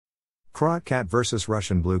Korat cat versus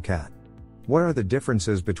Russian blue cat. What are the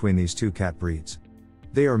differences between these two cat breeds?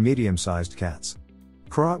 They are medium-sized cats.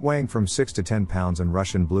 Korat weighing from 6 to 10 pounds and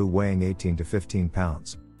Russian blue weighing 18 to 15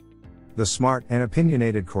 pounds. The smart and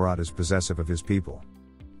opinionated Korat is possessive of his people.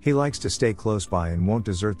 He likes to stay close by and won't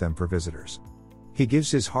desert them for visitors. He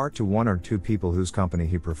gives his heart to one or two people whose company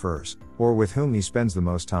he prefers, or with whom he spends the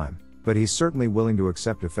most time, but he's certainly willing to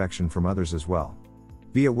accept affection from others as well.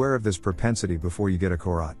 Be aware of this propensity before you get a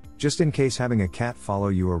Korat, just in case having a cat follow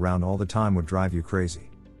you around all the time would drive you crazy.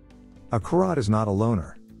 A Korat is not a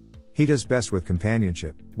loner. He does best with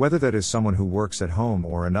companionship, whether that is someone who works at home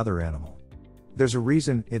or another animal. There's a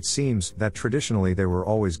reason, it seems, that traditionally they were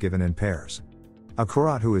always given in pairs. A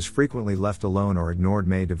Korat who is frequently left alone or ignored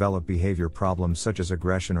may develop behavior problems such as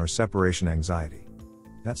aggression or separation anxiety.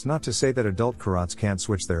 That's not to say that adult Korats can't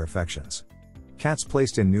switch their affections. Cats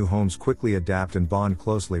placed in new homes quickly adapt and bond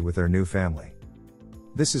closely with their new family.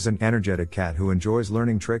 This is an energetic cat who enjoys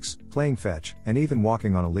learning tricks, playing fetch, and even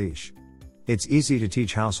walking on a leash. It's easy to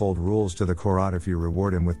teach household rules to the Korat if you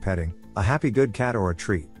reward him with petting, a happy good cat or a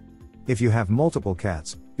treat. If you have multiple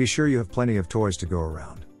cats, be sure you have plenty of toys to go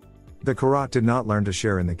around. The Korat did not learn to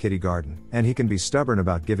share in the kitty garden, and he can be stubborn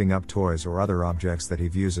about giving up toys or other objects that he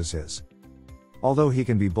views as his. Although he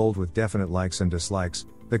can be bold with definite likes and dislikes,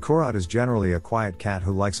 the Korat is generally a quiet cat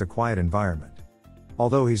who likes a quiet environment.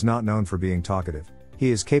 Although he's not known for being talkative, he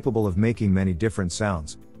is capable of making many different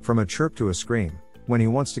sounds, from a chirp to a scream, when he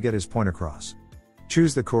wants to get his point across.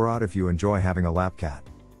 Choose the Korat if you enjoy having a lap cat.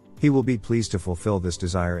 He will be pleased to fulfill this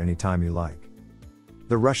desire anytime you like.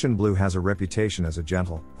 The Russian blue has a reputation as a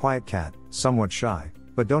gentle, quiet cat, somewhat shy,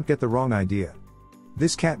 but don't get the wrong idea.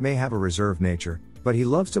 This cat may have a reserved nature, but he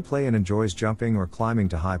loves to play and enjoys jumping or climbing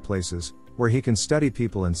to high places, where he can study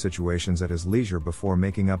people and situations at his leisure before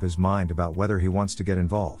making up his mind about whether he wants to get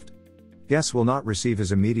involved. Guests will not receive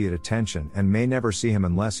his immediate attention and may never see him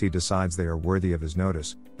unless he decides they are worthy of his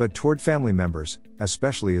notice, but toward family members,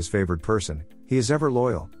 especially his favored person, he is ever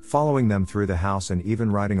loyal, following them through the house and even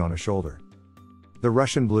riding on a shoulder. The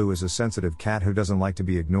Russian blue is a sensitive cat who doesn't like to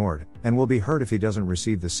be ignored, and will be hurt if he doesn't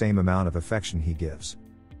receive the same amount of affection he gives.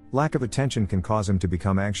 Lack of attention can cause him to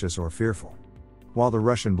become anxious or fearful. While the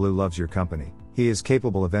Russian blue loves your company, he is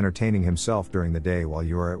capable of entertaining himself during the day while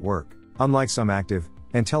you are at work. Unlike some active,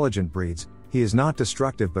 intelligent breeds, he is not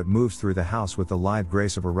destructive but moves through the house with the lithe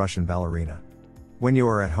grace of a Russian ballerina. When you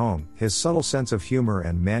are at home, his subtle sense of humor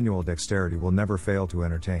and manual dexterity will never fail to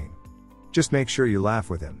entertain. Just make sure you laugh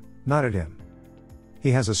with him, not at him.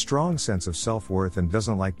 He has a strong sense of self-worth and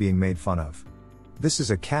doesn't like being made fun of. This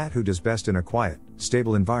is a cat who does best in a quiet,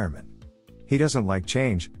 stable environment. He doesn't like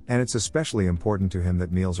change, and it's especially important to him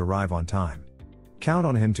that meals arrive on time. Count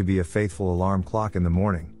on him to be a faithful alarm clock in the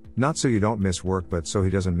morning, not so you don't miss work but so he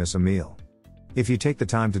doesn't miss a meal. If you take the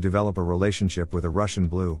time to develop a relationship with a Russian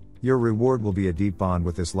blue, your reward will be a deep bond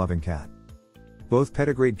with this loving cat. Both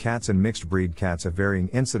pedigreed cats and mixed breed cats have varying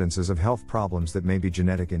incidences of health problems that may be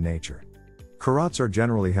genetic in nature. Korats are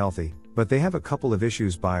generally healthy, but they have a couple of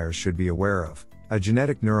issues buyers should be aware of: a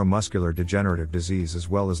genetic neuromuscular degenerative disease as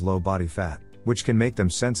well as low body fat, which can make them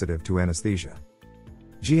sensitive to anesthesia.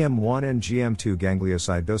 GM1 and GM2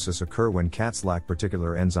 gangliosidosis occur when cats lack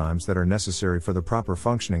particular enzymes that are necessary for the proper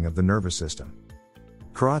functioning of the nervous system.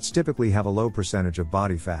 Korats typically have a low percentage of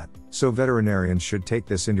body fat, so veterinarians should take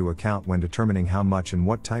this into account when determining how much and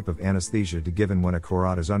what type of anesthesia to give when a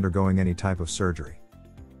Korat is undergoing any type of surgery.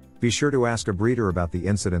 Be sure to ask a breeder about the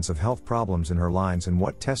incidence of health problems in her lines and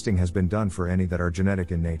what testing has been done for any that are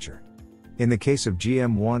genetic in nature. In the case of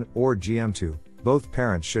GM1 or GM2, both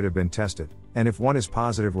parents should have been tested, and if one is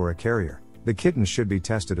positive or a carrier, the kitten should be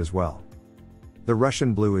tested as well. The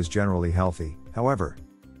Russian blue is generally healthy, however.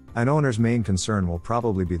 An owner's main concern will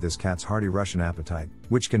probably be this cat's hearty Russian appetite,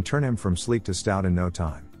 which can turn him from sleek to stout in no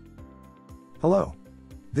time. Hello.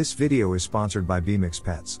 This video is sponsored by BMX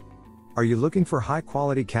Pets. Are you looking for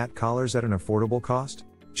high-quality cat collars at an affordable cost?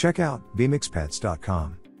 Check out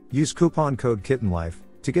bmxpets.com. Use coupon code KittenLife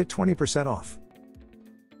to get 20% off.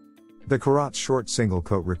 The Korat's short single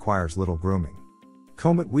coat requires little grooming.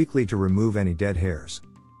 Comb it weekly to remove any dead hairs.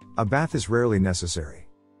 A bath is rarely necessary.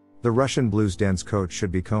 The Russian blue's dense coat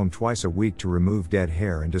should be combed twice a week to remove dead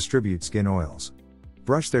hair and distribute skin oils.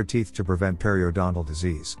 Brush their teeth to prevent periodontal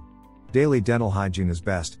disease. Daily dental hygiene is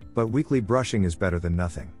best, but weekly brushing is better than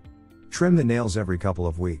nothing. Trim the nails every couple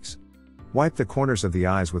of weeks. Wipe the corners of the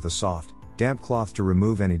eyes with a soft, damp cloth to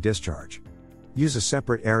remove any discharge. Use a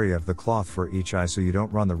separate area of the cloth for each eye so you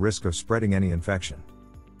don't run the risk of spreading any infection.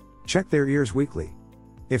 Check their ears weekly.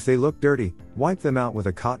 If they look dirty, wipe them out with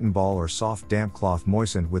a cotton ball or soft damp cloth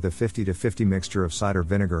moistened with a 50-50 mixture of cider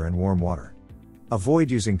vinegar and warm water.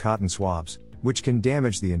 Avoid using cotton swabs, which can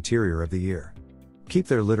damage the interior of the ear. Keep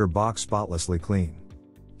their litter box spotlessly clean.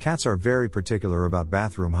 Cats are very particular about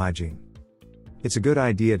bathroom hygiene. It's a good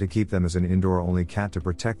idea to keep them as an indoor-only cat to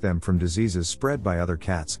protect them from diseases spread by other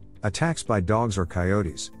cats, attacks by dogs or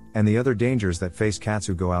coyotes, and the other dangers that face cats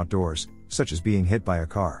who go outdoors, such as being hit by a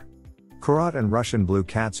car. Korat and Russian blue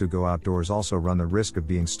cats who go outdoors also run the risk of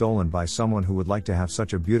being stolen by someone who would like to have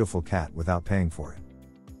such a beautiful cat without paying for it.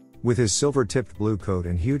 With his silver-tipped blue coat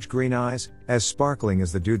and huge green eyes, as sparkling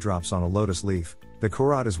as the dewdrops on a lotus leaf, the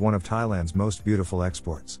Korat is one of Thailand's most beautiful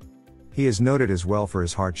exports. He is noted as well for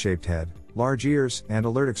his heart-shaped head, large ears, and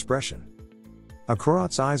alert expression. A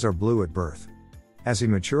Korat's eyes are blue at birth. As he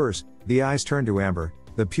matures, the eyes turn to amber,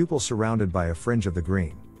 the pupil surrounded by a fringe of the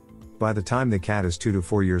green. By the time the cat is 2 to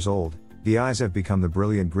 4 years old, the eyes have become the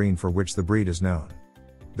brilliant green for which the breed is known.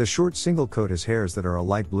 The short single coat has hairs that are a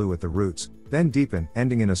light blue at the roots, then deepen,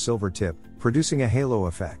 ending in a silver tip, producing a halo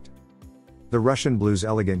effect. The Russian blue's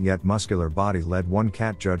elegant yet muscular body led one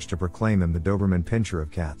cat judge to proclaim him the Doberman Pinscher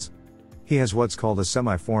of cats. He has what's called a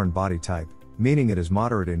semi-foreign body type, meaning it is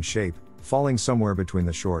moderate in shape, falling somewhere between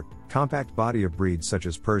the short, compact body of breeds such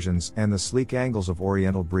as Persians and the sleek angles of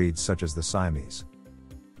Oriental breeds such as the Siamese.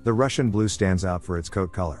 The Russian blue stands out for its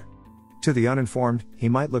coat color. To the uninformed, he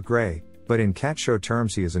might look gray, but in cat show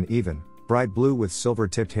terms he is an even, bright blue with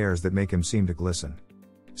silver-tipped hairs that make him seem to glisten.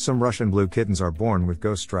 Some Russian blue kittens are born with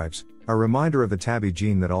ghost stripes, a reminder of the tabby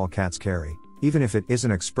gene that all cats carry, even if it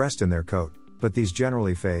isn't expressed in their coat, but these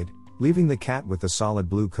generally fade, leaving the cat with the solid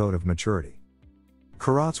blue coat of maturity.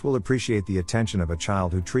 Korats will appreciate the attention of a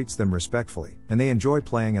child who treats them respectfully, and they enjoy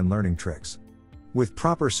playing and learning tricks. With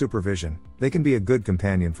proper supervision, they can be a good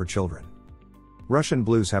companion for children. Russian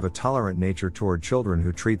blues have a tolerant nature toward children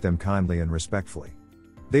who treat them kindly and respectfully.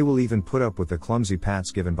 They will even put up with the clumsy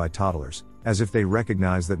pats given by toddlers, as if they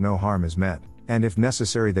recognize that no harm is meant, and if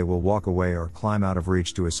necessary they will walk away or climb out of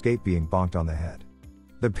reach to escape being bonked on the head.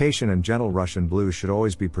 The patient and gentle Russian blue should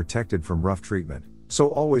always be protected from rough treatment, so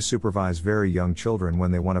always supervise very young children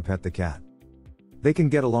when they want to pet the cat. They can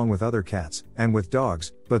get along with other cats, and with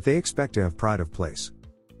dogs, but they expect to have pride of place.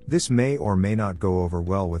 This may or may not go over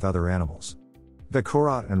well with other animals. The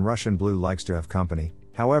Korat and Russian blue likes to have company,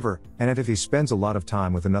 however, and if he spends a lot of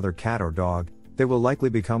time with another cat or dog, they will likely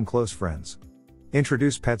become close friends.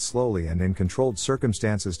 Introduce pets slowly and in controlled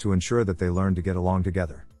circumstances to ensure that they learn to get along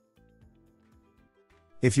together.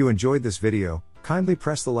 If you enjoyed this video, kindly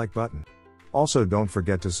press the like button. Also don't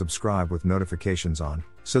forget to subscribe with notifications on,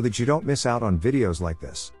 so that you don't miss out on videos like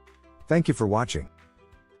this. Thank you for watching.